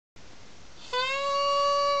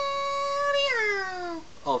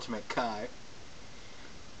Ultimate Kai.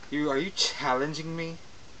 Are you challenging me?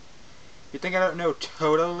 You think I don't know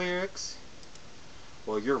Toto lyrics?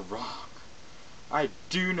 Well, you're wrong. I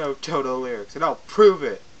do know Toto lyrics, and I'll prove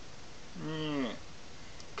it. Yeah.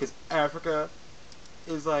 'Cause Africa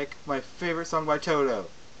is like my favorite song by Toto.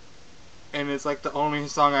 And it's like the only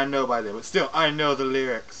song I know by them. But still, I know the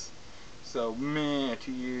lyrics. So, man,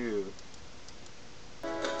 to you.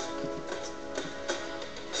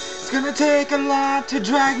 It's gonna take a lot to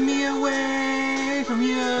drag me away from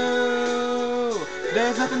you.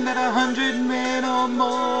 There's nothing that 100 men or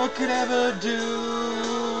more could ever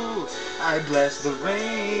do. I bless the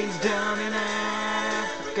rains down in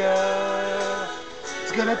Africa.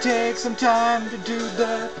 It's gonna take some time to do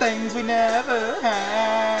the things we never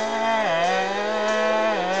had.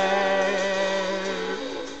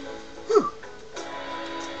 Whew.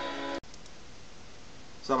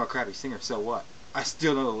 So I'm a crappy singer, so what? I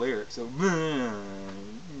still know the lyrics, so blah.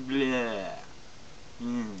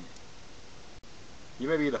 You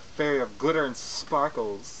may be the fairy of glitter and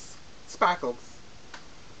sparkles,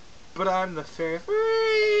 but I'm the fairy of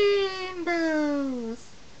rainbows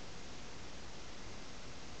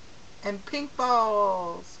and pink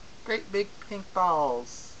balls, great big pink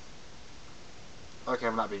balls. Okay,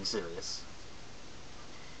 I'm not being serious.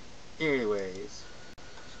 Anyways,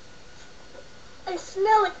 I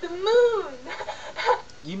smell like the moon.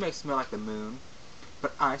 you may smell like the moon,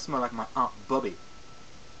 but I smell like my Aunt Bubby.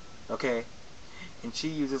 Okay? And she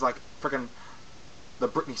uses like frickin' the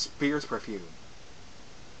Britney Spears perfume.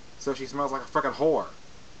 So she smells like a frickin' whore.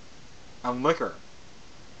 And liquor.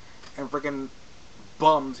 And frickin'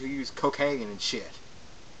 bums who use cocaine and shit.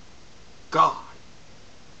 God.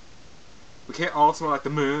 We can't all smell like the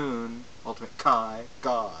moon. Ultimate Kai.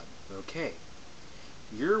 God. Okay.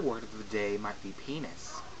 Your word of the day might be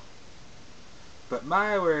penis. But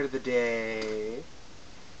my word of the day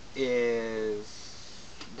is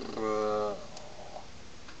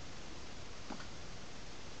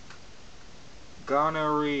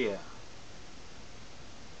gonorrhea.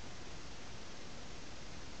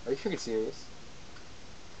 Are you freaking serious?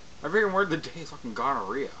 My freaking word of the day is fucking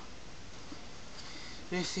gonorrhea.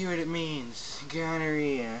 Let's see what it means.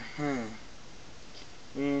 Gonorrhea, huh?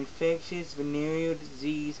 An infectious venereal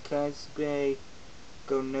disease caused by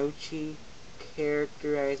gonorrhea,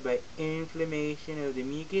 characterized by inflammation of the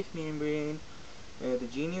mucous membrane of the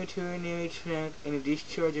genitourinary tract and a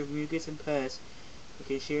discharge of mucus and pus. It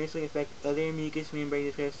can seriously affect other mucous membranes,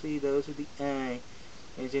 especially those of the eye,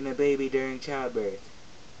 as in a baby during childbirth.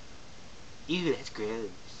 Ew, that's gross.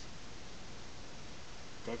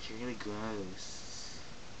 That's really gross.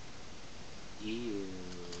 Ew.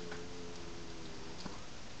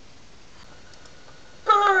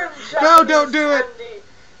 Burn, No, don't do it! Candy.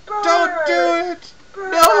 Burn. Don't do it!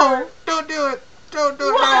 Burn. No! Don't do it! Don't do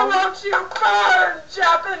it Why now! won't you burn,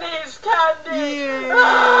 Japanese candy?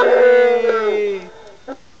 Yay!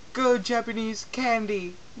 Go Japanese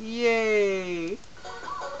candy! Yay!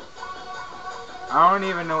 I don't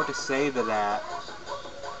even know what to say to that.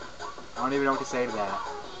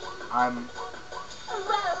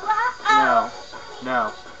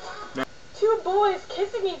 No. Two boys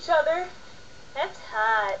kissing each other. That's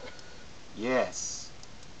hot. Yes.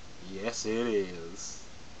 Yes, it is.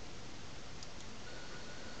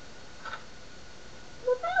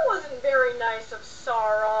 Well, that wasn't very nice of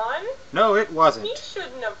Sauron. No, it wasn't. He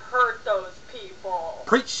shouldn't have hurt those people.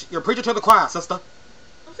 Preach! You're preaching to the choir, sister.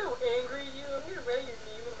 I'm so angry at you. I'm gonna write your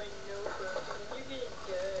name in my notebook and you're being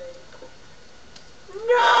good.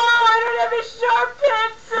 No! I don't have a sharp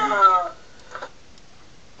pencil!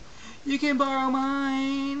 You can borrow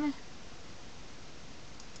mine.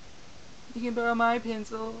 You can borrow my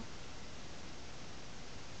pencil.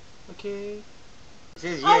 Okay. It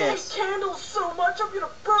says I yes. hate candles so much I'm gonna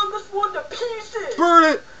burn this one to pieces!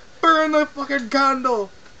 Burn it! Burn the fucking candle!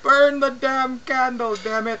 Burn the damn candle,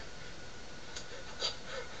 damn it!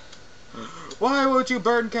 Why won't you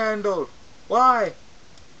burn candle? Why?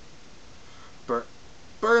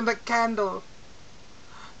 Burn the candle!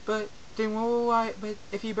 But then what will but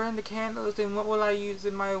if you burn the candles, then what will I use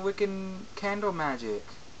in my Wiccan candle magic?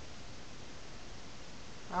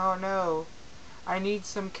 Oh no. I need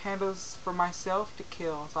some candles for myself to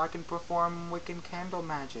kill so I can perform Wiccan candle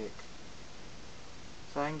magic.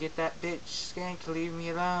 So I can get that bitch Skank to leave me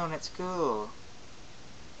alone at school.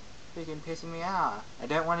 Freaking pissing me off. I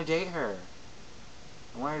don't want to date her.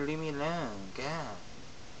 I want her to leave me alone. God.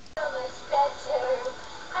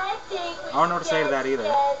 I don't know what to say to that either.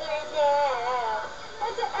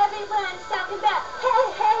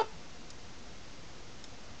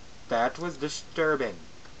 That was disturbing.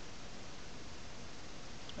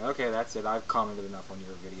 Okay, that's it. I've commented enough on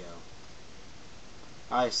your video.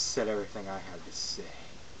 I said everything I had to say.